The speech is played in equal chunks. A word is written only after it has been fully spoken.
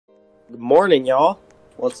Good morning, y'all.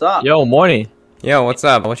 What's up? Yo, morning. Yo, what's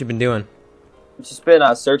up? What you been doing? I've just been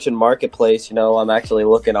searching Marketplace, you know, I'm actually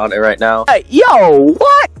looking on it right now. Hey, yo,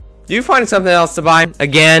 what? You find something else to buy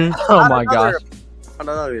again? Oh my gosh.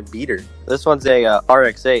 Another beater. This one's a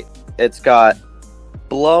RX-8. It's got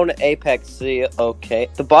blown apex okay.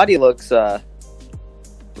 The body looks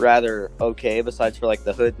rather okay, besides for like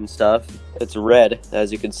the hood and stuff. It's red,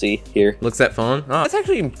 as you can see here. Looks that phone? Oh, that's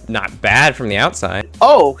actually not bad from the outside.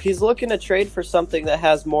 Oh, he's looking to trade for something that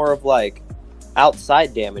has more of like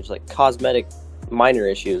outside damage, like cosmetic minor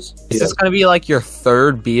issues. Is this gonna be like your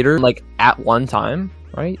third beater, like at one time,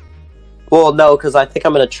 right? Well, no, because I think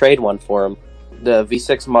I'm gonna trade one for him. The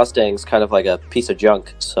V6 Mustang's kind of like a piece of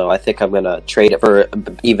junk, so I think I'm gonna trade it for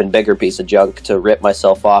an even bigger piece of junk to rip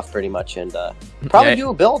myself off pretty much and probably do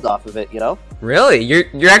a build off of it, you know? Really?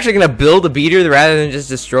 You're actually gonna build a beater rather than just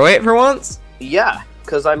destroy it for once? Yeah,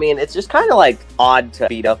 because I mean, it's just kind of like odd to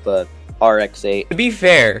beat up a RX-8. To be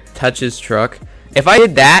fair, touch his truck. If I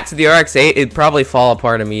did that to the RX-8, it'd probably fall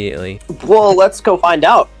apart immediately. Well, let's go find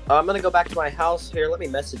out. I'm gonna go back to my house here. Let me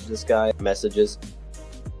message this guy. Messages.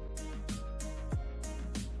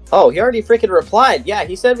 Oh, he already freaking replied. Yeah,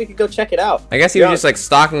 he said we could go check it out. I guess he was just like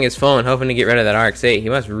stalking his phone, hoping to get rid of that RX-8. He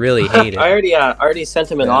must really hate it. I already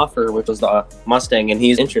sent him an offer, which was the Mustang, and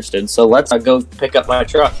he's interested. So let's go pick up my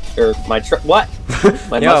truck or my truck. What?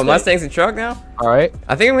 My Yo, Mustang's a truck now. All right.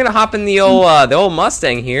 I think I'm gonna hop in the old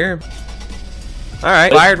Mustang here. All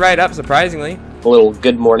right, fired right up, surprisingly. A little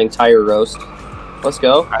good morning tire roast. Let's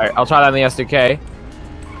go. All right, I'll try that in the SDK.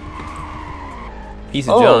 Piece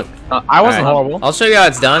of junk. I wasn't horrible. I'll show you how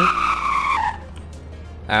it's done.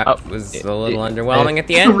 That was a little underwhelming at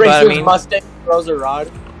the end, but I mean... Mustang throws a rod.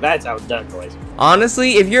 That's how it's done, boys.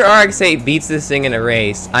 Honestly, if your RX-8 beats this thing in a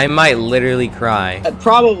race, I might literally cry. It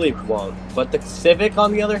probably won't. But the Civic,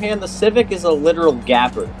 on the other hand, the Civic is a literal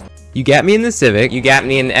gapper. You got me in the Civic, you got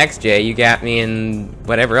me in the XJ, you got me in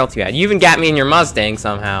whatever else you had. You even got me in your Mustang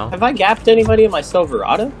somehow. Have I gapped anybody in my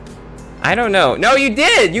Silverado? I don't know. No, you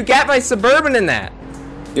did! You got my Suburban in that!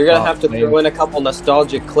 You're gonna have to throw in a couple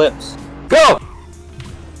nostalgic clips. Go!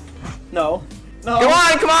 No. No. Come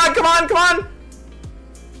on, come on, come on, come on!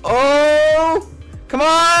 Oh! Come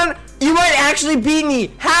on! You might actually beat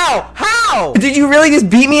me! How? How? Did you really just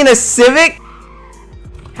beat me in a Civic?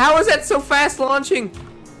 How is that so fast launching?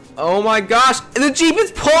 Oh my gosh! The Jeep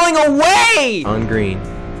is pulling away! On green.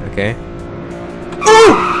 Okay.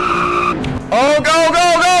 Ooh! Oh, go,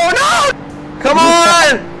 go, go! No! Come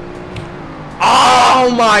on!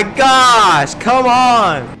 Oh my gosh! Come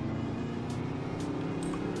on!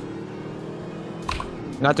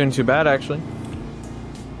 Not doing too bad, actually.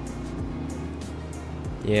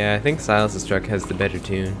 Yeah, I think Silas's truck has the better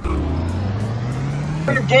tune.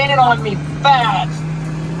 You're gaining on me fast!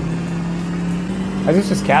 I think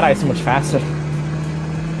this cat eye so much faster.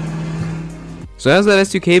 So how's that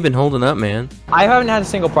S2K been holding up, man? I haven't had a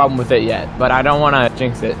single problem with it yet, but I don't want to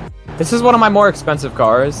jinx it. This is one of my more expensive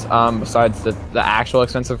cars, besides the actual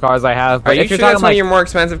expensive cars I have. But Are you sure that's one of your more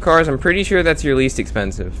expensive cars? I'm pretty sure that's your least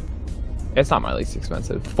expensive. It's not my least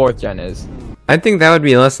expensive. 4th gen is. I think that would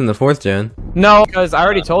be less than the 4th gen. No, because I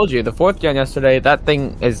already told you, the 4th gen yesterday, that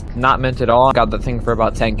thing is not mint at all. I got that thing for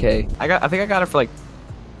about 10K. I think I got it for like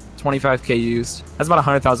 25K used. That's about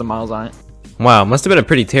 100,000 miles on it. Wow, must have been a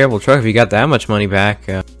pretty terrible truck if you got that much money back.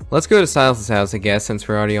 Let's go to Silas's house, I guess, since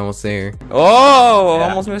we're already almost there. Oh, yeah.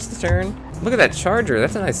 Almost missed the turn. Look at that Charger.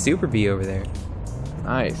 That's a nice Super B over there.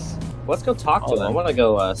 Nice. Let's go talk to him. I want to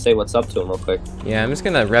go say what's up to him real quick. Yeah, I'm just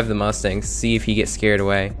gonna rev the Mustang, see if he gets scared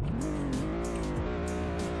away.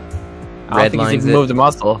 I don't think he's even moved the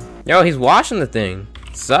muscle. Yo, he's washing the thing.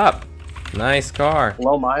 Sup? Nice car.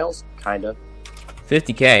 Low miles? Kinda.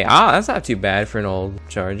 50K. Ah, that's not too bad for an old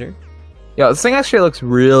Charger. Yo, this thing actually looks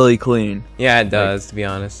really clean. Yeah, it does, to be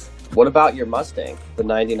honest. What about your Mustang? The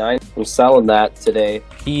 99? I'm selling that today.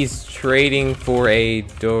 He's trading for a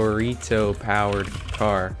Dorito-powered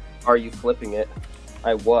car. Are you flipping it?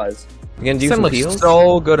 I was. You gonna do some peels? looks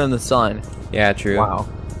so good in the sun. Yeah, true. Wow.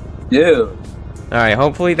 Dude. Alright,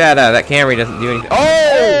 hopefully that Camry doesn't do anything.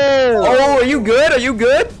 Oh! Oh, are you good? Are you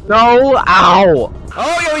good? No! Ow!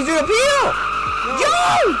 Oh, yo, he's doing a peel!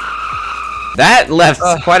 Yo! That left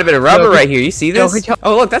quite a bit of rubber right here. You see this?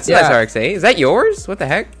 Oh, look, that's a nice RX-8. Is that yours? What the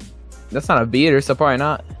heck? That's not a beater, so probably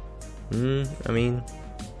not. I mean,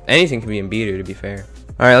 anything can be in beater, to be fair.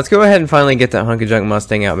 Alright, let's go ahead and finally get that hunk of junk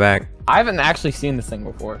Mustang out back. I haven't actually seen this thing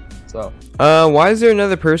before, so. Why is there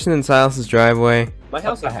another person in Silas's driveway? My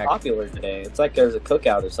house is popular today. It's like there's a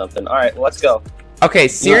cookout or something. Alright, let's go. Okay,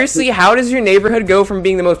 seriously, how does your neighborhood go from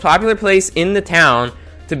being the most popular place in the town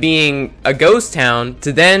to being a ghost town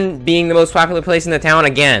to then being the most popular place in the town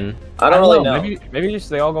again? I don't really know. Maybe just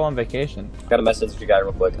they all go on vacation. Gotta message the guy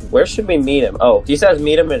real quick. Where should we meet him? Oh, he says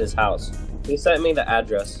meet him at his house. He sent me the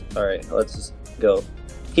address. Alright, let's just go.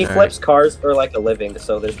 He flips cars for like a living,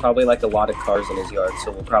 so there's probably like a lot of cars in his yard,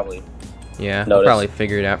 so we'll probably we'll probably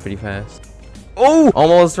figure it out pretty fast. Oh!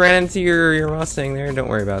 Almost ran into your Mustang there. Don't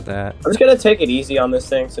worry about that. I'm just gonna take it easy on this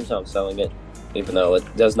thing since I'm selling it. Even though it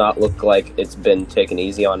does not look like it's been taken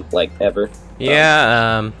easy on, like, ever.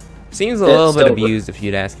 Yeah, seems a little bit abused if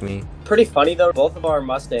you'd ask me. Pretty funny though, both of our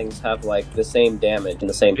Mustangs have like the same damage in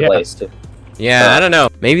the same place too. Yeah, I don't know.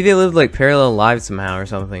 Maybe they lived like parallel lives somehow or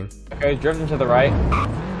something. Okay, drifting to the right.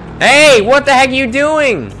 Hey, what the heck are you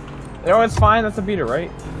doing? No, it's fine. That's a beater,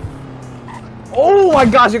 right? Oh my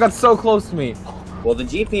gosh, you got so close to me. Well, the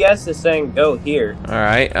GPS is saying go here.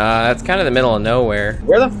 Alright, that's kind of the middle of nowhere.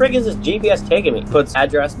 Where the frig is this GPS taking me? Puts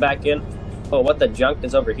address back in. Oh, what the junk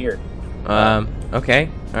is over here? Okay,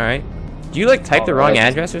 alright. Do you like type the wrong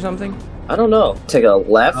address or something? I don't know. Take a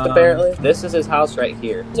left, apparently. This is his house right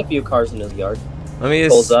here. There's a few cars in his yard. Let me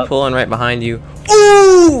just pull in right behind you.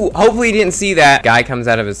 Ooh! Hopefully you didn't see that. Guy comes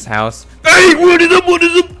out of his house. Hey, what is up? What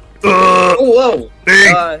is up? Whoa!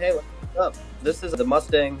 Hey, what's up? This is the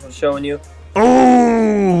Mustang I was showing you.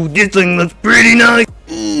 Oh, this thing looks pretty nice.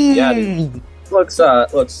 Yeah, dude. Looks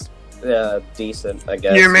decent, I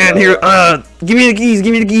guess. Here, man, here, give me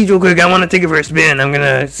the keys real quick. I want to take it for a spin. I'm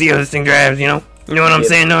gonna see how this thing drives, you know? You know what I'm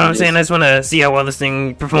saying? I just want to see how well this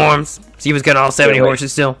thing performs. See if it's got all 70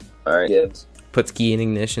 horses still. Alright, Gibbs. Puts key in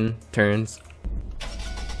ignition, turns.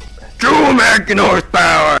 True American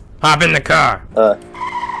horsepower! Hop in the car.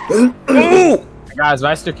 Ooh! Guys,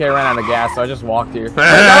 my SDK ran out of gas, so I just walked here. Wait,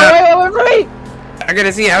 I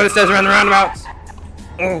gotta see how this does around the roundabouts.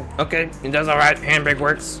 Oh, okay, it does alright. Handbrake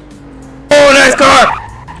works. Oh, nice car!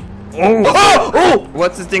 Oh!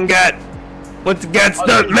 What's this thing got? What's it got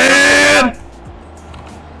stuck, man?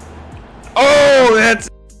 Oh, that's...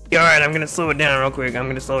 Alright, I'm gonna slow it down real quick.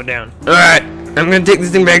 Alright, I'm gonna take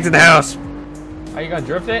this thing back to the house. Are you gonna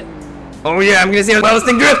drift it? Oh yeah, I'm gonna see how well this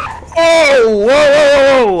thing drifts. Oh,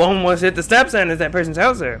 whoa! Almost hit the stop sign at that person's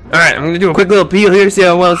house there. Alright, I'm gonna do a quick little peel here, see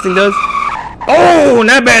how well this thing does. Oh,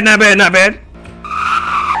 not bad.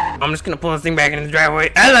 I'm just gonna pull this thing back into the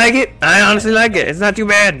driveway. I like it. I honestly like it. It's not too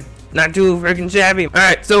bad. Not too freaking shabby.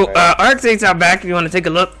 Alright, so RX-8's out back if you want to take a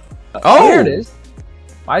look. Oh, here it is.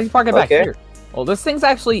 Why did you park it back here? Well, this thing's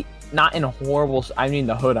actually not in a horrible... I mean,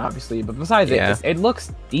 the hood, obviously, but besides it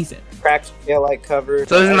looks decent. Cracked taillight cover.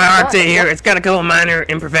 So this is my RX-8 here. It's got a couple minor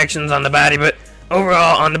imperfections on the body, but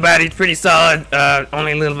overall, on the body, it's pretty solid.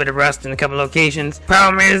 Only a little bit of rust in a couple locations.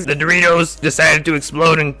 Problem is, the Doritos decided to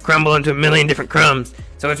explode and crumble into a million different crumbs.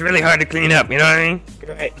 So it's really hard to clean up, you know what I mean?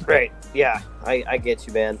 Great. Yeah, I get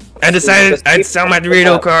you, man. I decided I'd sell my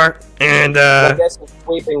Dorito car, and I guess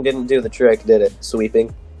sweeping didn't do the trick, did it?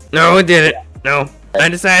 Sweeping? No, it didn't. No. I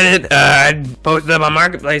decided I'd post it up on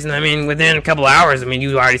Marketplace, and I mean, within a couple hours, I mean,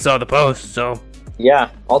 you already saw the post, so... Yeah,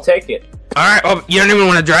 I'll take it. Alright, oh, you don't even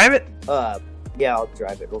want to drive it? Yeah, I'll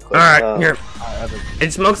drive it real quick. Alright, here.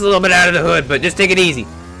 It smokes a little bit out of the hood, but just take it easy.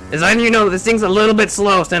 As long as you know, this thing's a little bit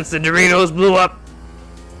slow since the Doritos blew up.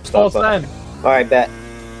 Alright, bet.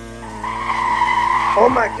 Oh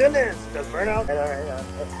my goodness! Does burnout?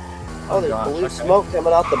 Oh, there's blue smoke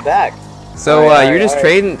coming out the back. So, you're just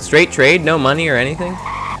trading, straight trade, no money or anything?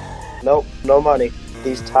 Nope, no money.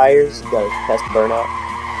 These tires, gotta test burnout.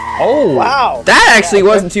 Oh! Wow! That actually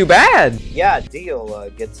wasn't too bad! Yeah, deal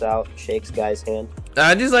gets out, shakes guy's hand.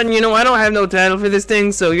 Just letting you know, I don't have no title for this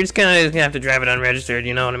thing, so you're just kinda gonna have to drive it unregistered,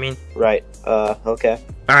 you know what I mean? Right, okay.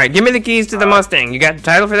 Alright, give me the keys to the Mustang. You got the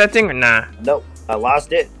title for that thing or nah? Nope, I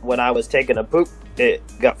lost it when I was taking a poop. It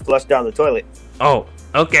got flushed down the toilet. Oh,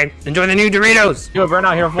 okay. Enjoy the new Doritos. Do a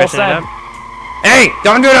burnout here, full send. Hey,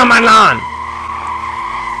 don't do it on my lawn.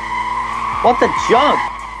 What the junk?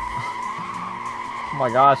 Oh my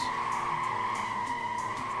gosh.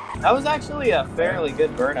 That was actually a fairly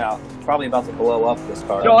good burnout. Probably about to blow up this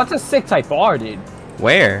car. Yo, that's a sick Type R, dude.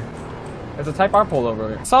 Where? There's a Type R pulled over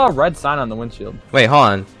here. I saw a red sign on the windshield. Wait, hold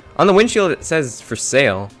on. On the windshield it says for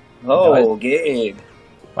sale. Oh, Gabe.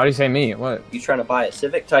 Why do you say me? What? You trying to buy a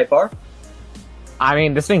Civic Type R? I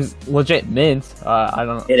mean, this thing's legit mint. I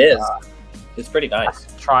don't know. It is. It's pretty nice.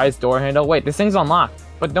 Tries door handle. Wait, this thing's unlocked,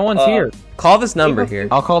 but no one's here. Call this number here.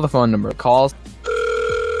 I'll call the phone number. Calls.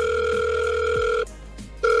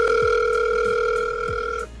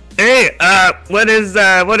 Hey, what is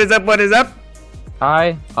up?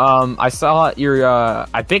 Hi. I saw your.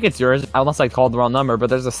 I think it's yours. Unless I called the wrong number, but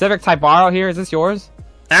there's a Civic Type R out here. Is this yours?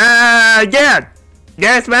 Yeah.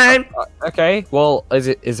 Yes, man. Okay. Well, is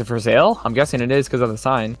it for sale? I'm guessing it is because of the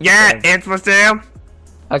sign. Yeah, it's for sale.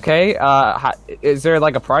 Okay. Is there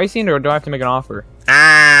like a pricing, or do I have to make an offer?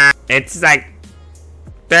 It's like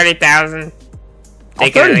 30,000.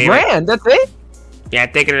 Take it or 30 leave it. grand. That's it. Yeah,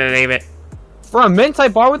 take it or leave it. For a mint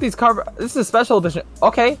type bar with these car. This is a special edition.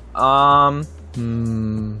 Okay.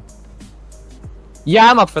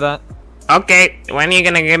 Yeah, I'm up for that. Okay, when are you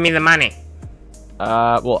gonna give me the money?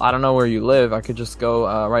 Well, I don't know where you live. I could just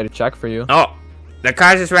go write a check for you. Oh, the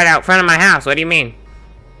car's just right out front of my house. What do you mean?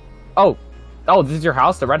 Oh, this is your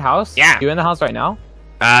house, the red house? Yeah. You in the house right now?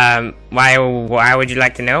 Why would you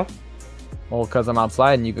like to know? Well, because I'm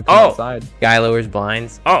outside and you could come outside. Guy lowers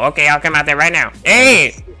blinds. Oh, okay, I'll come out there right now.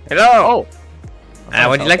 Hey, hello. Oh.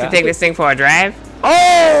 Would you like to take this thing for a drive?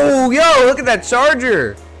 Oh, yo, look at that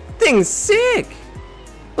charger. Thing's sick.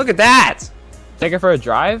 Look at that. Take it for a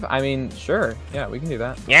drive? I mean, sure. Yeah, we can do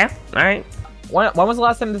that. Yeah, all right. When was the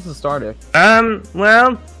last time this was started?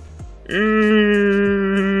 Well,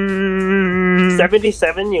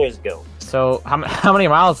 77 years ago. So, how many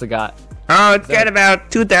miles it got? oh, it's got about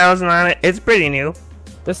 2,000 on it. It's pretty new.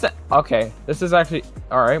 Okay, this is actually...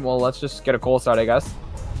 Alright, well, let's just get a cold start, I guess.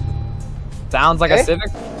 Sounds like a Civic.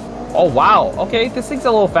 Oh, wow. Okay, this thing's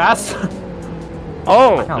a little fast.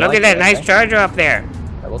 Oh, kinda look like at that it, nice okay. charger up there.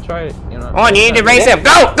 We'll try it, you know. Oh, and you need to race him.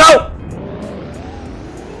 Go, go!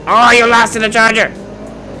 Oh, you lost in the charger.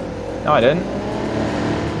 No, I didn't.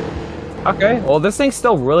 Okay, well, this thing's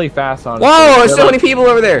still really fast on. Whoa, there's so many people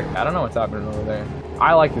over there. I don't know what's happening over there.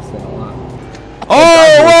 I like this thing a lot.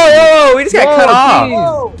 Oh, whoa, we just got cut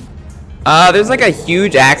off. Geez. There's like a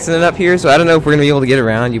huge accident up here, so I don't know if we're gonna be able to get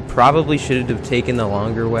around. You probably should have taken the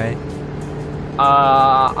longer way.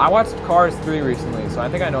 I watched Cars 3 recently, so I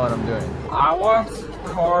think I know what I'm doing. I watched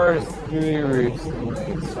Cars 3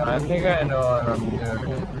 recently, so I think I know what I'm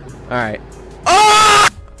doing. Alright. Oh!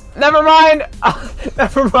 Never mind!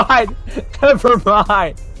 Never mind! Never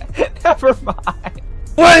mind! Never mind!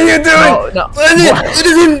 What are you doing? No.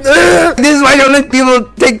 This is why I don't let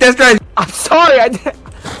people take test drives. I'm sorry, I did.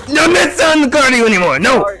 I'm not selling the car to you anymore.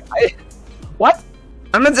 No, What?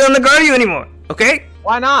 I'm not selling the car to you anymore. Okay?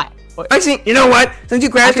 Why not? Actually, you know what? Since you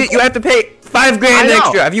crashed it, you have to pay $5 grand I know.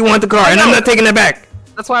 extra if you want the car, I and I'm know. not taking it back.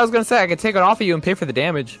 That's why I was gonna say I could take it off of you and pay for the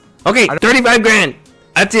damage. Okay, 35 grand.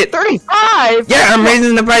 That's it. 35? Yeah, I'm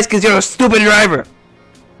raising the price because you're a stupid driver.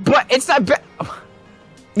 But it's not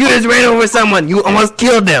You just ran over someone. You almost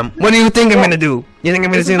killed them. What do you think I'm gonna do? You think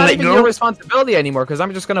I'm gonna This is not let even you your go? responsibility anymore because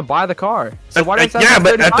I'm just gonna buy the car. So why do I say yeah,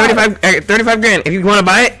 but 35? 35 grand. If you want to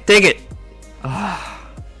buy it, take it.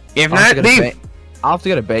 If not, leave. I'll have to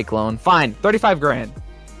get a bank loan. Fine, 35 grand.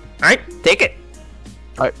 All right, take it.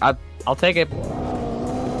 I'll take it.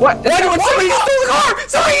 What? Somebody stole the car!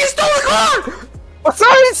 Somebody stole the car!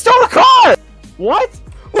 Somebody stole the car! What?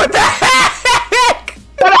 What the heck?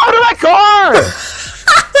 Get out of my car!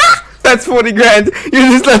 That's 40 grand. You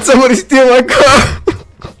just let somebody steal my car.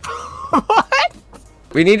 What?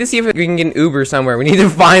 We need to see if we can get an Uber somewhere. We need to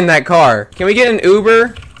find that car. Can we get an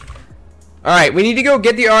Uber? Alright, we need to go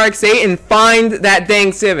get the RX-8 and find that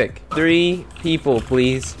dang Civic. 3 people,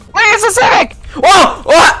 please. Wait, it's a Civic! Whoa!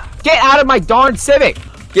 What? Get out of my darn Civic!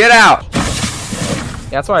 Get out.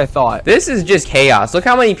 That's what I thought. This is just chaos. Look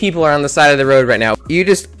how many people are on the side of the road right now. You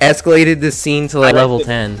just escalated this scene to like level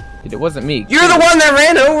 10. It wasn't me. You're the one that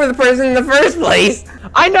ran over the person in the first place.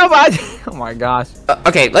 I know, but oh my gosh.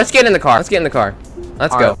 Okay, let's get in the car. Let's get in the car.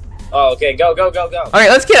 Let's go. Alright. Oh, okay, go. Alright,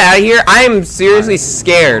 let's get out of here. I am seriously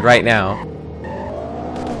scared right now.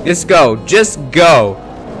 Just go. Just go.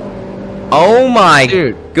 Oh my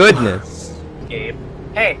goodness. Gabe.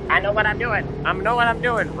 Hey, I know what I'm doing.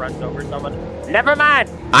 Runs over someone. Never mind.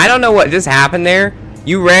 I don't know what just happened there.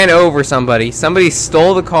 You ran over somebody. Somebody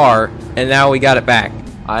stole the car, and now we got it back.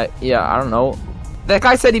 Yeah, I don't know. That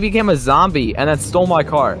guy said he became a zombie and then stole my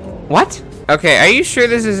car. What? Okay, are you sure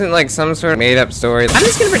this isn't like some sort of made-up story? I'm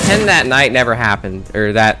just gonna pretend that night never happened,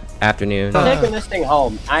 or that afternoon. I'm taking this thing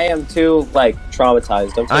home. I am too, like,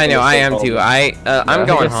 traumatized. I know, I am too. I'm I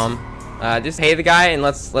going guess- home. Just pay the guy and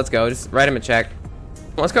let's go. Just write him a check.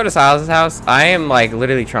 Let's go to Silas's house. I am like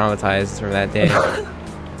literally traumatized from that day.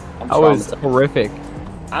 I'm That was traumatized. horrific.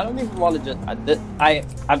 I don't even want to just. I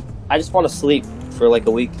just want to sleep for like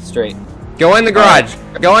a week straight. Go in the garage.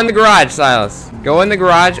 Go in the garage, Silas. Go in the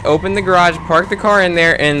garage. Open the garage. Park the car in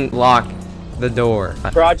there and lock the door.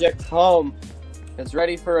 Project Home. It's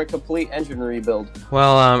ready for a complete engine rebuild.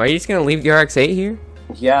 Well, are you just gonna leave the RX-8 here?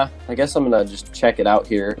 Yeah, I guess I'm gonna just check it out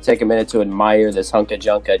here. Take a minute to admire this hunk of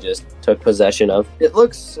junk I just took possession of. It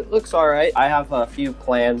looks all right. I have a few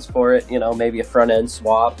plans for it. You know, maybe a front end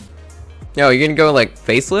swap. No, you're gonna go like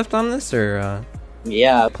facelift on this or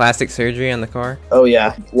Yeah. plastic surgery on the car? Oh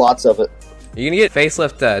yeah, lots of it. You gonna get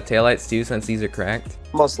facelift taillights too, since these are cracked?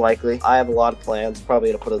 Most likely. I have a lot of plans.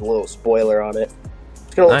 Probably gonna put a little spoiler on it.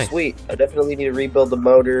 It's gonna look Nice. sweet. I definitely need to rebuild the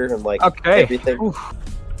motor and like everything. Oof.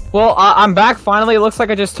 Well, I'm back finally. It looks like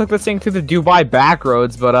I just took this thing through the Dubai back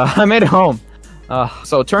roads, but I made it home.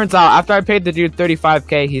 So it turns out, after I paid the dude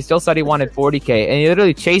 35k, he still said he wanted 40k, and he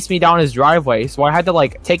literally chased me down his driveway, so I had to,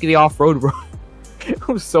 like, take the off-road road. It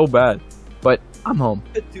was so bad. But I'm home.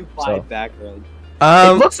 Dubai back road.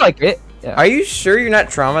 It looks like it. Yeah. Are you sure you're not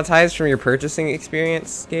traumatized from your purchasing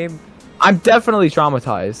experience, Gabe? I'm definitely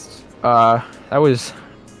traumatized. That was...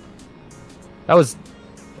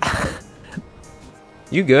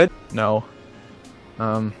 You good? No.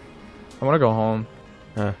 I want to go home.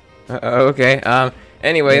 Okay.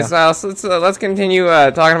 Anyways, Yeah. let's continue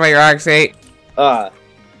talking about your RX-8.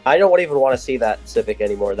 I don't even want to see that Civic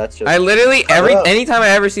anymore. That's just. I literally anytime I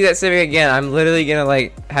ever see that Civic again, I'm literally gonna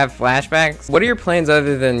like have flashbacks. What are your plans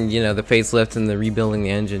other than the facelift and the rebuilding the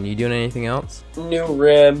engine? You doing anything else? New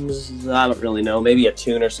rims. I don't really know. Maybe a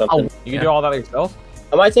tune or something. Oh, you can do all that yourself?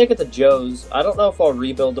 I might take it to Joe's. I don't know if I'll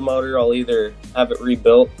rebuild the motor. I'll either have it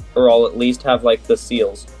rebuilt or I'll at least have like the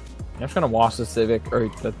seals. I'm just gonna wash the Civic or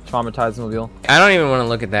the traumatized mobile. I don't even want to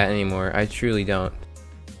look at that anymore. I truly don't.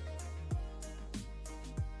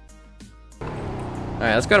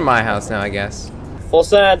 Alright, let's go to my house now, I guess. Full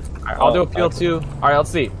send. Alright, I'll do a peel too. Alright, let's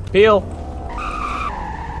see. Peel.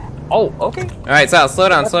 Oh, okay. Alright, Sal, slow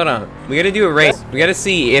down, slow down. We gotta do a race. We gotta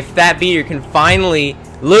see if that beater can finally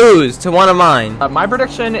lose to one of mine. My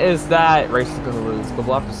prediction is that Race is gonna lose, but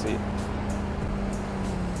we'll have to see.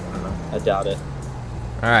 I doubt it.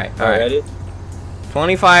 Alright, All right, alright. ready?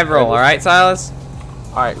 25 roll, alright, Silas?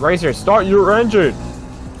 Alright, Racer, start your engine.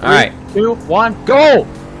 Alright. 3, 2, 1, go!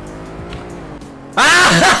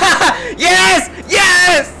 Ah! Yes!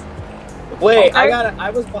 Yes! Wait, Okay. I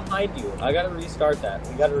was behind you. I gotta restart that.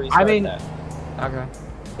 We gotta restart that. Okay.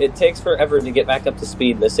 It takes forever to get back up to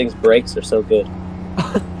speed. This thing's brakes are so good.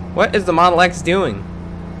 What is the Model X doing?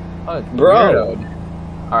 Oh, Bro.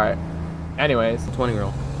 Alright. Anyways, 20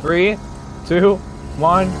 roll. 3, 2,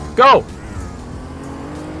 1, go!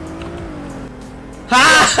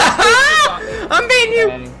 I'm beating you!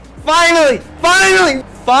 Dang. Finally! Finally!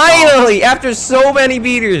 Finally! After so many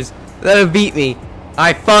beaters that have beat me,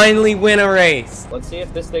 I finally win a race. Let's see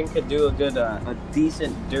if this thing could do a good, a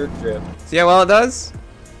decent dirt drift. See how well it does?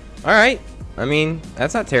 Alright. I mean,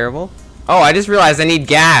 that's not terrible. Oh, I just realized I need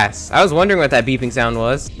gas. I was wondering what that beeping sound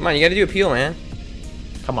was. Come on, you gotta do a peel, man.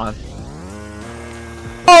 Come on.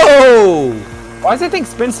 Oh! Why does that thing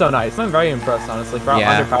spin so nice? I'm very impressed, honestly, for how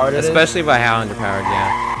underpowered it is. especially by how underpowered,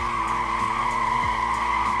 yeah.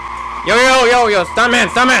 Yo, stuntman!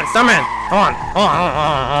 Come on.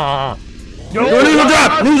 Yo, neutral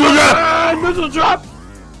drop! Missile drop!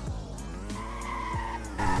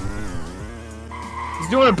 He's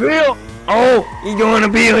doing a peel! Oh, he's doing a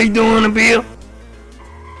peel.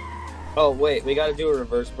 Oh wait, we gotta do a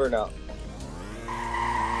reverse burnout.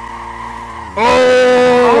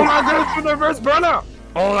 Oh my goodness, it's a reverse burnout!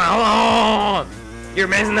 Hold on. You're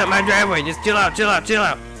messing up my driveway. Just chill out. Come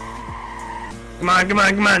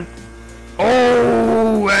on.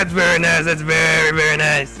 Oh, that's very nice. That's very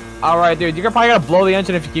nice. Alright, dude, you're probably gonna blow the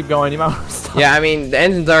engine if you keep going. You might want to stop. Yeah, I mean, the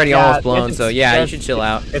engine's already Yeah, almost blown, engine's- so yeah, you should chill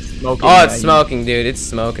out. It's smoking. Oh, it's yeah, smoking, dude. It's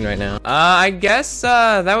smoking right now. I guess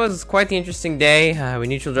that was quite the interesting day. We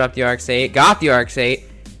neutral dropped the RX-8, got the RX-8,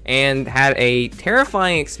 and had a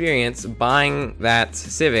terrifying experience buying that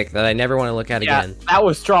Civic that I never want to look at Yeah, again. that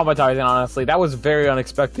was traumatizing, honestly. That was very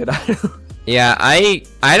unexpected. Yeah, I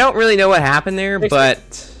don't really know what happened there,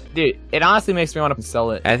 but Dude, it honestly makes me want to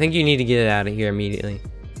sell it. I think you need to get it out of here immediately.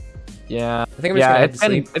 Yeah. I think I'm just gonna head to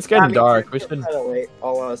sleep. It's getting dark. We should. Kinda late.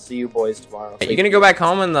 I'll see you boys tomorrow. Are you gonna go back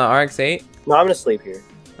home in the RX-8? No, I'm gonna sleep here.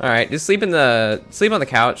 All right, just sleep on the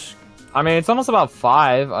couch. I mean, it's almost about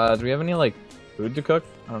 5. Do we have any like food to cook?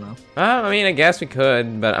 I don't know. I mean, I guess we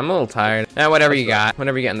could, but I'm a little tired. Whatever you got,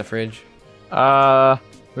 whatever you got in the fridge.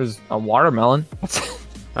 There's a watermelon.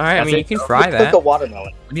 All right, I That's mean, it. you can fry Cook that. the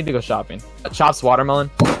watermelon. We need to go shopping. Chops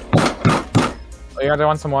watermelon. Oh, you guys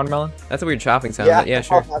want some watermelon? That's a weird chopping sound, but yeah,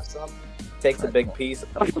 sure. I'll have some. Takes a big piece.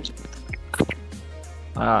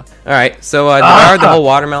 All right, so devour the whole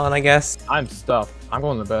watermelon, I guess. I'm stuffed. I'm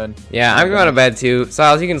going to bed. Yeah, I'm going to bed too.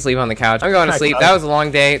 Silas, you can sleep on the couch. I'm going to Nice, sleep. guys. That was a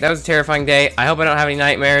long day. That was a terrifying day. I hope I don't have any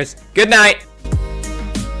nightmares. Good night.